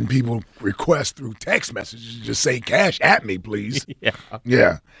I've gotten people requests through text messages. Just say Cash App me, please.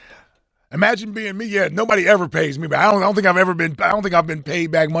 Yeah. Imagine being me. Yeah, nobody ever pays me, but I don't think I've been paid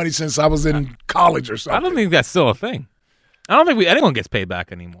back money since I was in college or something. I don't think that's still a thing. I don't think anyone gets paid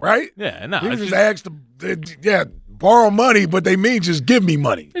back anymore. Right? Yeah, no. You just ask borrow money, but they mean just give me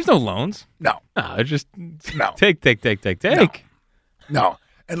money. There's no loans. No. It's just take. No.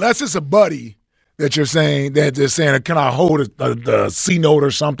 Unless it's a buddy that you're saying can I hold the C note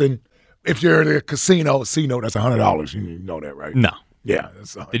or something? If you're at a casino, C note, that's $100. You know that, right? No. Yeah.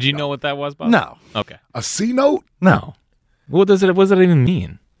 That's Did you know what that was, Bob? No. Okay. A C note? No. What does it even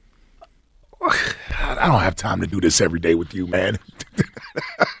mean? I don't have time to do this every day with you, man.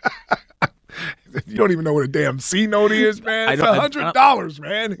 You don't even know what a damn C note is, man. It's $100,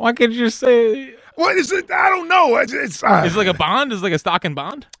 man. Why can't you just say? What is it? I don't know. It's like a bond? Is it like a stock and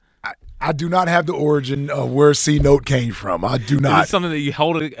bond? I do not have the origin of where C note came from. I do not. Is it something that you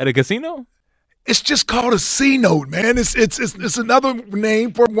hold at a casino? It's just called a C note, man. It's another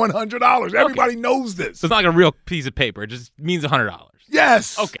name for $100. Everybody knows this. So it's not like a real piece of paper. It just means $100.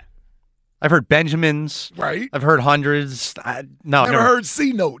 Yes. Okay. I've heard Benjamins. Right. I've heard hundreds. Never heard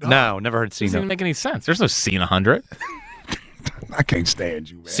C note. Huh? No, never heard C note. Doesn't even make any sense. There's no C in 100. I can't stand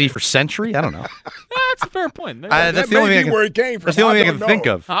you, man. C for century? I don't know. That's a fair point. That's the only thing where it came from. That's the only thing I can think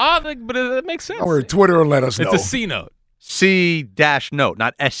of. But it makes sense. Or Twitter will let us know. It's a C note. C-note,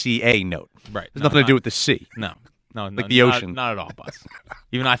 not SCA note. Right. There's nothing to do with the C. No. No, like the ocean. Not at all, Buzz.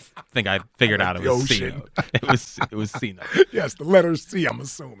 Even I think I figured out it was C ocean. note. It was C note. Yes, the letter C, I'm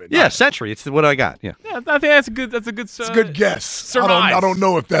assuming. Yeah, Century. It's what I got. Yeah. Yeah, I think that's a good. It's a good guess. Surmise. I don't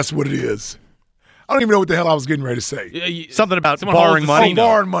know if that's what it is. I don't even know what the hell I was getting ready to say. Something about Someone borrowing holds the money. C note.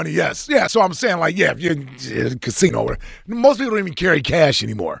 Borrowing money, yes. Yeah, so I'm saying, like, yeah, if you're in a casino, most people don't even carry cash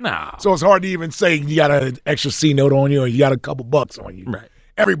anymore. No. So it's hard to even say you got an extra C note on you or you got a couple bucks on you. Right.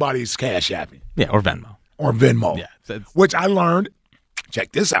 Everybody's cash happy. Yeah, or Venmo. Or Venmo. Yeah. So it's- Which I learned,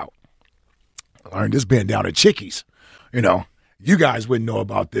 check this out. I learned this being down at Chickies. You know, you guys wouldn't know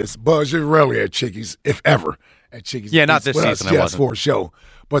about this. Buzz, you're rarely at Chickies, if ever at Chickies. Yeah, not this With us, season, I yes, wasn't. for a show.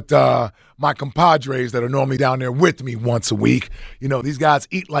 But my compadres that are normally down there with me once a week, you know, these guys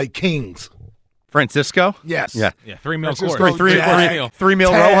eat like kings. Francisco? Yes. Yeah. Yeah, 3 meal Francisco course. Jack, Three meal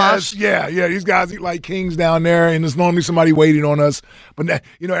Taz, Rojas? Yeah. These guys eat like kings down there, and there's normally somebody waiting on us. But,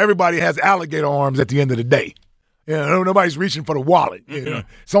 you know, everybody has alligator arms at the end of the day. You know, nobody's reaching for the wallet. You know,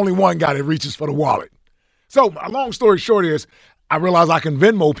 it's only one guy that reaches for the wallet. So, a long story short is, I realized I can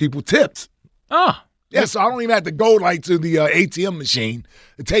Venmo people tips. Oh. Yeah, so I don't even have to go like to the ATM machine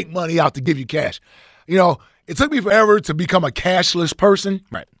to take money out to give you cash. You know, it took me forever to become a cashless person.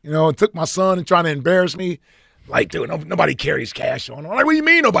 Right. You know, it took my son and trying to embarrass me. Like, dude, nobody carries cash on. I'm like, what do you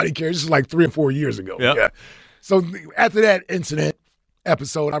mean nobody carries? This is like 3 or 4 years ago. Yep. Yeah. So after that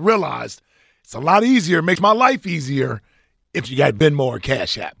episode, I realized it's a lot easier. It makes my life easier if you got Venmo or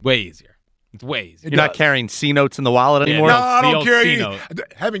Cash App. Way easier. It's way easier. You're not carrying C notes in the wallet anymore? No, it's I the don't old carry. C-note.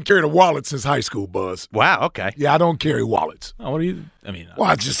 Haven't carried a wallet since high school, Buzz. Wow, okay. Yeah, I don't carry wallets. Oh, what do you? I mean,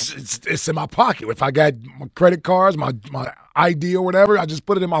 Well, it's in my pocket. If I got my credit cards, my ID or whatever, I just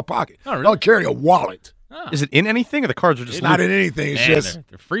put it in my pocket. Oh, really? I don't carry a wallet. Is it in anything, or the cards are just It's not loose? in anything. It's man, just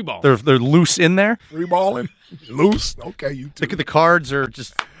they're free ball. They're loose in there? free balling, loose. Okay, you too. The cards are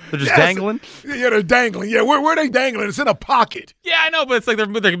just Yes. dangling? Yeah, they're dangling. Yeah, where are they dangling? It's in a pocket. Yeah, I know, but it's like they're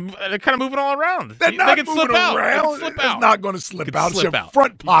kind of moving all around. They're not they can moving slip out. They around. can slip It's out. not going to slip Could out. It's slip your out.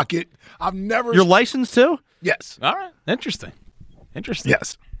 front pocket. I've never. You're licensed too? Yes. All right, interesting.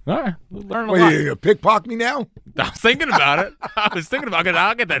 Yes. All right, we'll learn a Wait, lot. you pickpocket me now? I was thinking about it.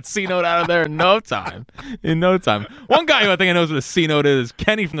 I'll get that C note out of there in no time. One guy who I think I knows what a C note is,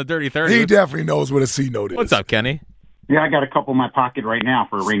 Kenny from the Dirty 30. He definitely knows what a C note is. What's up, Kenny? Yeah, I got a couple in my pocket right now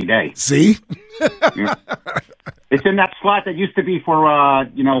for a rainy day. See? It's in that slot that used to be for,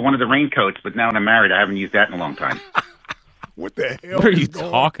 one of the raincoats, but now that I'm married, I haven't used that in a long time. What the hell? What are is you going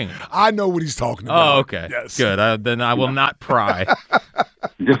on? talking about? I know what he's talking about. Oh, okay. Yes. Good. Then I will not pry.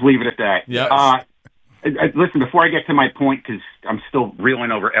 Just leave it at that. Yes. Listen, before I get to my point, because I'm still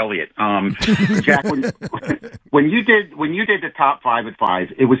reeling over Elliott. Jack, when you did the top 5 at 5,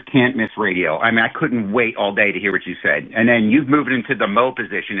 it was can't miss radio. I mean, I couldn't wait all day to hear what you said. And then you've moved into the Mo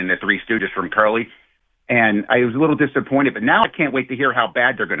position in the Three Stooges from Curly, and I was a little disappointed. But now I can't wait to hear how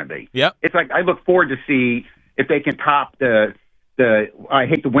bad they're going to be. Yep. It's like I look forward to see if they can top the I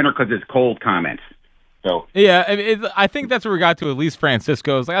hate the winter because it's cold comments. So Yeah, I think that's where we got to, at least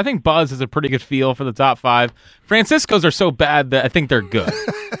Francisco's. Like, I think Buzz has a pretty good feel for the top 5. Francisco's are so bad that I think they're good.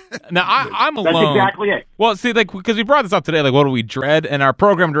 Now, I'm alone. that's exactly it. Well, see, like, because we brought this up today, like, what do we dread? And our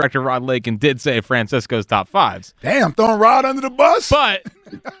program director, Rod Lakin, did say Francisco's top 5s. Damn, throwing Rod under the bus? But,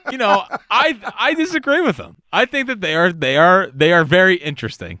 I disagree with them. I think that they are very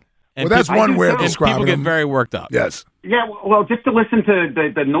interesting. And Well, that's people- one way of and describing people get them. very worked up. Yes. Yeah, well, just to listen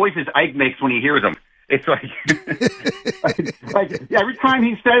to the noises Ike makes when he hears them. It's like, every time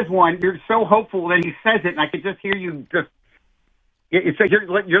he says one, you're so hopeful that he says it, and I can just hear you just. It's like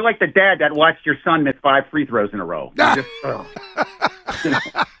you're like the dad that watched your son miss 5 free throws in a row. You're just,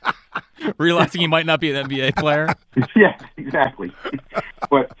 Realizing he might not be an NBA player. Yeah, exactly.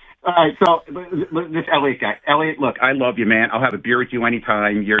 But all right, so this Elliott guy. Elliott, look, I love you, man. I'll have a beer with you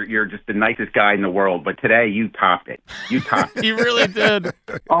anytime. You're just the nicest guy in the world. But today, you topped it. You topped it. He really did.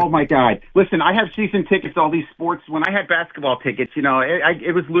 Oh my God! Listen, I have season tickets to all these sports. When I had basketball tickets,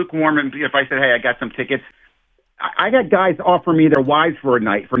 it was lukewarm. And if I said, "Hey, I got some tickets," I got guys offer me their wives for a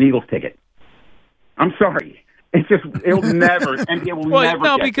night for an Eagles ticket. I'm sorry. It'll never, NBA will Well, never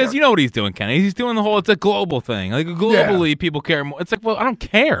no, get because there. you know what he's doing, Kenny. He's doing the whole, it's a global thing. Like, globally, people care more. It's like, well, I don't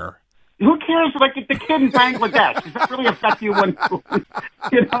care. Who cares? Like the kid in Bangladesh. Does that really affect you when,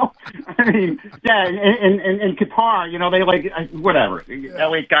 I mean, yeah, in Qatar, they like, whatever.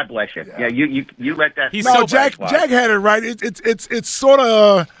 Elliot, God bless you. Yeah, you let that. He's No, so Jack had it right. It's sort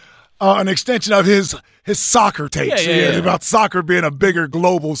of an extension of his soccer takes. Yeah. About soccer being a bigger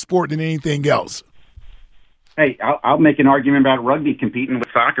global sport than anything else. Hey, I'll make an argument about rugby competing with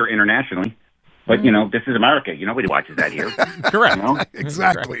soccer internationally. But, this is America. Nobody watches that here. Correct.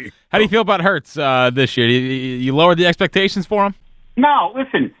 Exactly. Correct. How do you feel about Hurts this year? You lowered the expectations for him? No,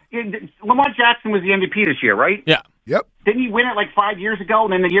 listen. Lamar Jackson was the MVP this year, right? Yeah. Yep. Didn't he win it like 5 years ago?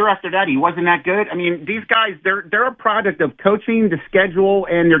 And then the year after that, he wasn't that good? I mean, these guys, they're a product of coaching, the schedule,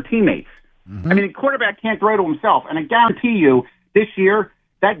 and their teammates. Mm-hmm. I mean, the quarterback can't throw to himself. And I guarantee you, this year,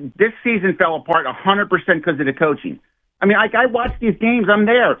 this season fell apart 100% because of the coaching. I mean, I watch these games. I'm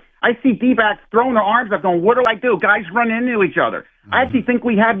there. I see D-backs throwing their arms up going, what do I do? Guys run into each other. Mm-hmm. I actually think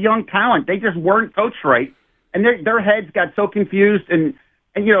we have young talent. They just weren't coached right. And their heads got so confused. And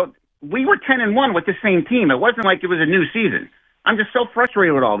we were 10-1 with the same team. It wasn't like it was a new season. I'm just so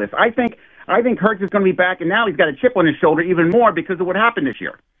frustrated with all this. I think Hurts is going to be back, and now he's got a chip on his shoulder even more because of what happened this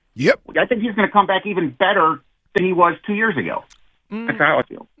year. Yep. I think he's going to come back even better than he was 2 years ago. That's how I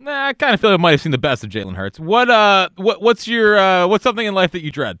feel. I kind of feel I might have seen the best of Jalen Hurts. What's something in life that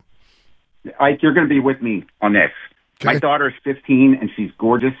you dread? Ike, you're going to be with me on this. Okay. My daughter is 15, and she's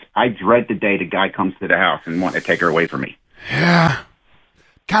gorgeous. I dread the day the guy comes to the house and want to take her away from me. Yeah.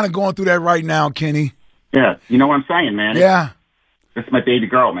 Kind of going through that right now, Kenny. Yeah. You know what I'm saying, man? Yeah. This is my baby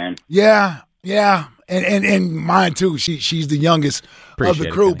girl, man. Yeah. Yeah. And mine, too. She's the youngest of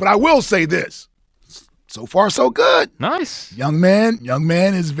the crew. But I will say this. So far, so good. Nice. Young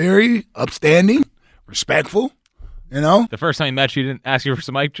man is very upstanding, respectful, The first time he met you, didn't ask you for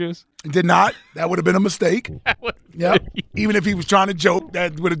some Ike juice? Did not. That would have been a mistake. Yeah. Even if he was trying to joke,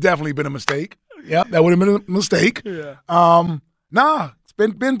 that would have definitely been a mistake. Yeah, that would have been a mistake. Yeah.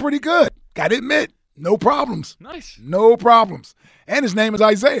 It's been pretty good. Got to admit, no problems. Nice. No problems. And his name is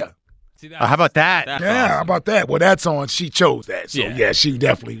Isaiah. See, how about that? Yeah, awesome. How about that? Well, that's on. She chose that. So, yeah she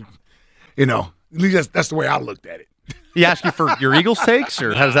definitely, at least that's the way I looked at it. He asked you for your Eagles takes,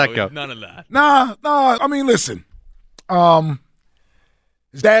 or how does that go? None of that. Nah. I mean, listen.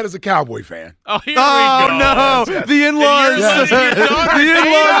 His dad is a Cowboy fan. Oh, here we go. No. Yes. The in-laws. The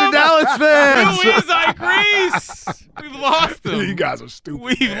in-laws are Dallas fans. Who is Ike Reese? We've lost him. You guys are stupid.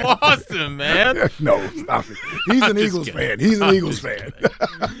 We've lost him, man. No, stop it. He's an Eagles fan. He's an Eagles fan.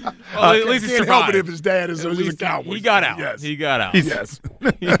 Well, at least he can't survived. help it if his dad is a Cowboy. He got out. Yes. He got out. Yes.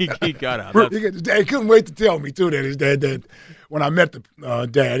 he got out. His dad couldn't wait to tell me, too, that his dad when I met the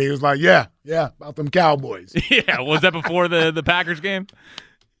dad, he was like, yeah, about them Cowboys. Yeah, was that before the Packers game?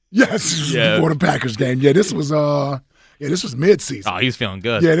 Yes, before the Packers game. Yeah, this was mid-season. Oh, he was feeling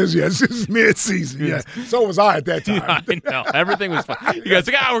good. Yeah, this is mid-season. Yeah, so was I at that time. I know. Everything was fine. You guys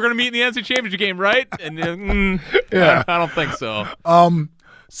like, we're going to meet in the NFC Championship game, right? And yeah, I don't think so.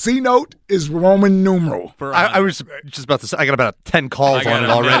 C-note is Roman numeral. I was just about to say, I got about 10 calls on it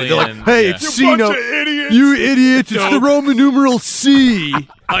already. They're like, hey, it's C-note. You bunch of idiots. You idiots. It's the Roman numeral C.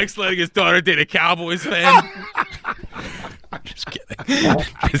 Mike's letting his daughter date a Cowboys fan. Just kidding.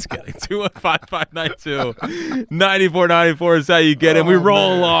 215-592-9494 is how you get in. We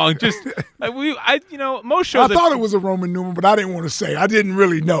roll along. Most shows. I thought it was a Roman numeral, but I didn't want to say. I didn't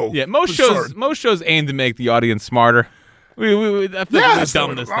really know. Yeah, most shows aim to make the audience smarter. We dumb this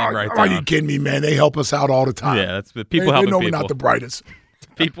thing right down. Are you kidding me, man? They help us out all the time. Yeah, that's people helping people. They know we're not the brightest.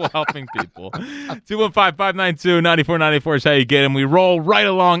 People helping people. 215-592-9494 is how you get them. We roll right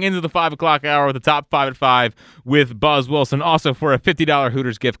along into the 5 o'clock hour with the top 5 at 5 with Buzz Wilson. Also, for a $50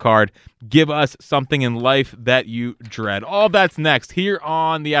 Hooters gift card, give us something in life that you dread. All that's next here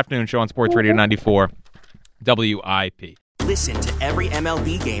on the afternoon show on Sports Radio 94 WIP. Listen to every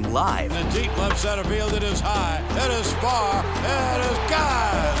MLB game live. In the deep left center field, it is high, it is far, it is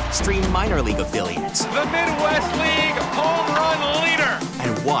gone. Stream minor league affiliates. The Midwest League home run leader.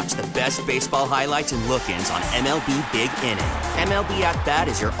 And watch the best baseball highlights and look-ins on MLB Big Inning. MLB At Bat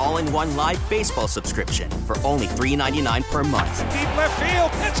is your all-in-one live baseball subscription for only $3.99 per month. Deep left field,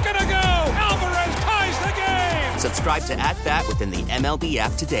 it's gonna go. Alvarez ties the game. Subscribe to At Bat within the MLB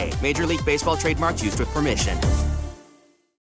app today. Major League Baseball trademarks used with permission.